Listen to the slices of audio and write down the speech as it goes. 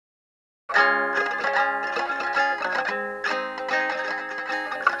Hi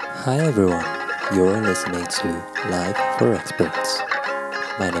everyone, you're listening to Life for Experts.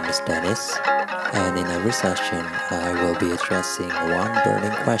 My name is Dennis, and in every session, I will be addressing one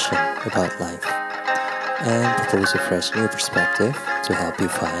burning question about life and propose a fresh new perspective to help you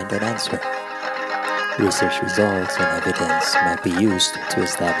find an answer. Research results and evidence might be used to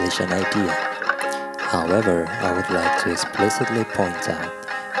establish an idea. However, I would like to explicitly point out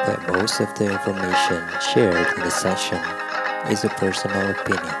that most of the information shared in the session is a personal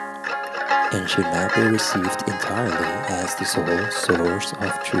opinion and should not be received entirely as the sole source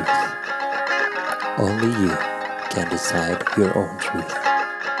of truth. Only you can decide your own truth.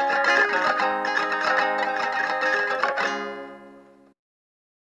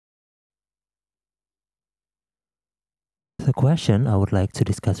 The question I would like to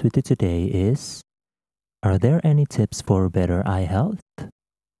discuss with you today is: are there any tips for better eye health?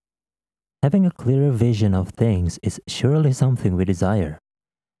 Having a clearer vision of things is surely something we desire.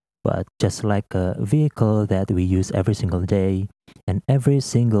 But just like a vehicle that we use every single day and every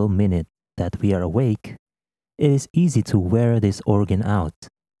single minute that we are awake, it is easy to wear this organ out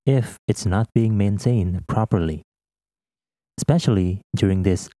if it's not being maintained properly. Especially during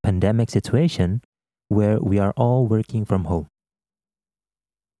this pandemic situation where we are all working from home.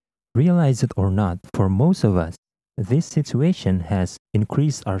 Realize it or not, for most of us, this situation has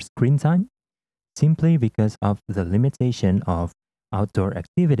increased our screen time simply because of the limitation of outdoor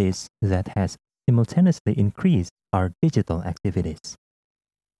activities that has simultaneously increased our digital activities.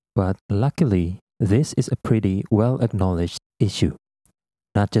 But luckily, this is a pretty well acknowledged issue,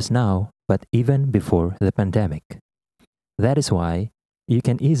 not just now, but even before the pandemic. That is why you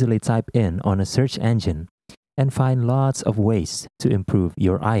can easily type in on a search engine and find lots of ways to improve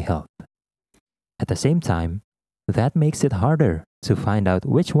your eye health. At the same time, that makes it harder to find out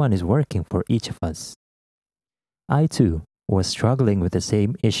which one is working for each of us. I too was struggling with the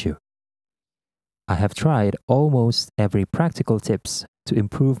same issue. I have tried almost every practical tips to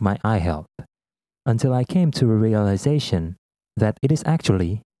improve my eye health until I came to a realization that it is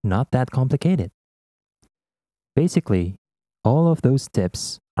actually not that complicated. Basically, all of those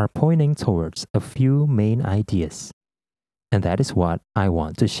tips are pointing towards a few main ideas, and that is what I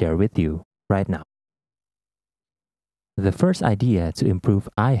want to share with you right now. The first idea to improve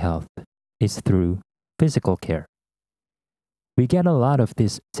eye health is through physical care. We get a lot of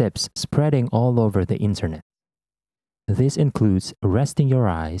these tips spreading all over the internet. This includes resting your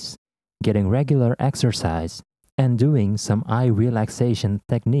eyes, getting regular exercise, and doing some eye relaxation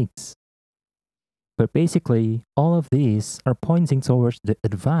techniques. But basically, all of these are pointing towards the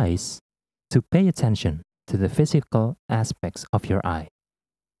advice to pay attention to the physical aspects of your eye,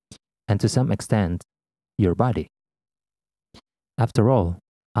 and to some extent, your body. After all,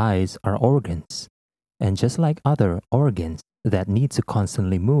 eyes are organs, and just like other organs that need to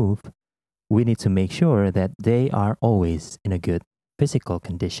constantly move, we need to make sure that they are always in a good physical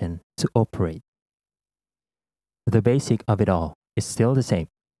condition to operate. The basic of it all is still the same: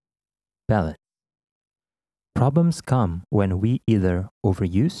 balance. Problems come when we either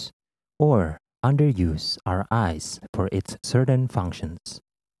overuse or underuse our eyes for its certain functions.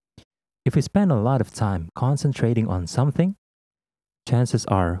 If we spend a lot of time concentrating on something, chances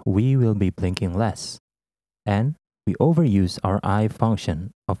are we will be blinking less, and we overuse our eye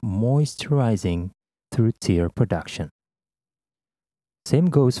function of moisturizing through tear production. Same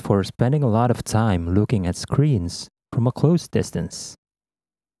goes for spending a lot of time looking at screens from a close distance.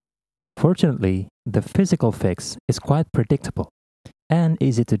 Fortunately, the physical fix is quite predictable and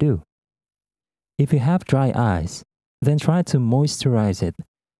easy to do. If you have dry eyes, then try to moisturize it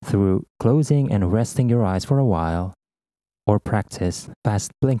through closing and resting your eyes for a while, or practice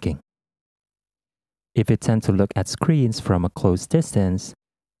fast blinking. If you tend to look at screens from a close distance,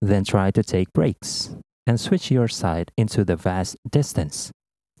 then try to take breaks and switch your sight into the vast distance.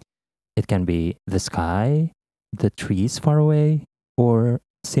 It can be the sky, the trees far away, or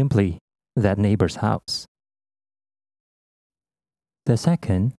simply that neighbor's house. The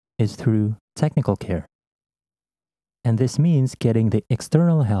second is through technical care. And this means getting the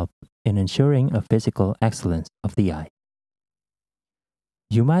external help in ensuring a physical excellence of the eye.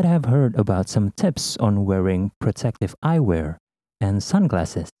 You might have heard about some tips on wearing protective eyewear and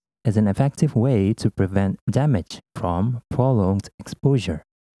sunglasses as an effective way to prevent damage from prolonged exposure.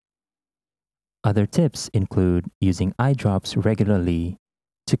 Other tips include using eye drops regularly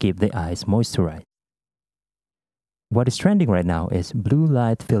to keep the eyes moisturized. What is trending right now is blue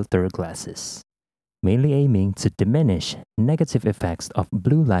light filter glasses, mainly aiming to diminish negative effects of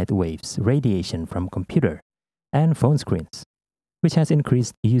blue light waves radiation from computer and phone screens, which has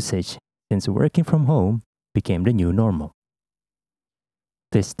increased usage since working from home became the new normal.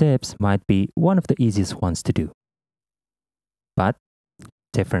 These tips might be one of the easiest ones to do. But,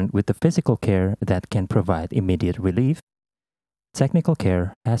 different with the physical care that can provide immediate relief, technical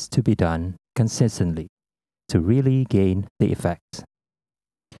care has to be done consistently to really gain the effects.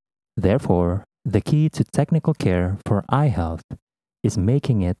 Therefore, the key to technical care for eye health is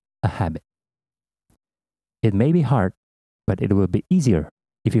making it a habit. It may be hard, but it will be easier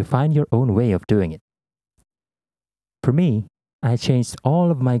if you find your own way of doing it. For me, I changed all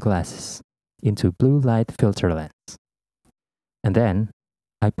of my glasses into blue light filter lens. And then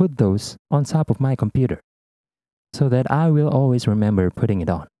I put those on top of my computer so that I will always remember putting it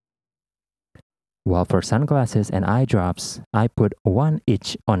on. While for sunglasses and eye drops, I put one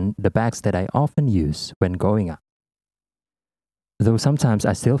each on the bags that I often use when going out. Though sometimes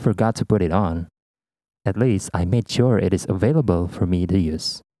I still forgot to put it on, at least I made sure it is available for me to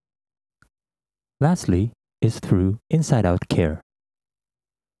use. Lastly is through inside-out care.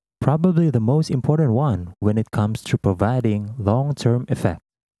 Probably the most important one when it comes to providing long-term effect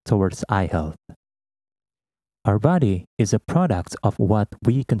towards eye health. Our body is a product of what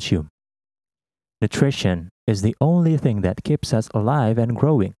we consume. Nutrition is the only thing that keeps us alive and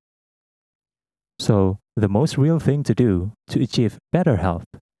growing. So, the most real thing to do to achieve better health,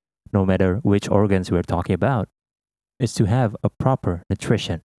 no matter which organs we're talking about, is to have a proper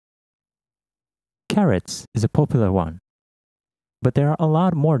nutrition. Carrots is a popular one, but there are a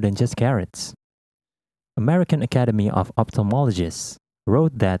lot more than just carrots. American Academy of Ophthalmologists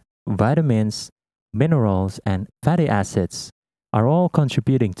wrote that vitamins, minerals, and fatty acids are all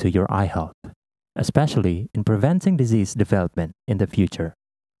contributing to your eye health, especially in preventing disease development in the future.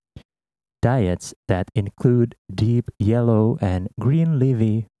 Diets that include deep yellow and green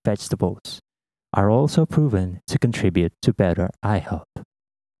leafy vegetables are also proven to contribute to better eye health.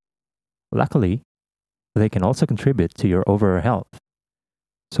 Luckily, they can also contribute to your overall health.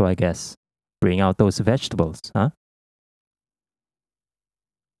 So I guess, bring out those vegetables, huh?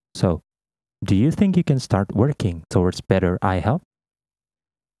 So, do you think you can start working towards better eye health?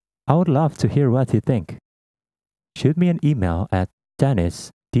 I would love to hear what you think. Shoot me an email at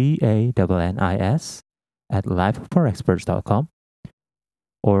Dennis, DANNIS, at lifeforexperts.com,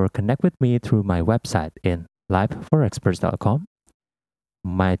 or connect with me through my website in lifeforexperts.com,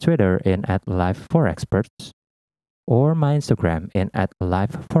 my Twitter in at lifeforexperts, or my Instagram in at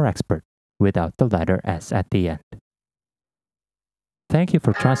lifeforexpert without the letter S at the end. Thank you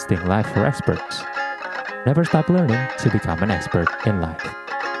for trusting Life for Experts. Never stop learning to become an expert in life.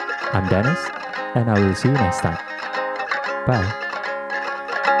 I'm Dennis, and I will see you next time. Bye.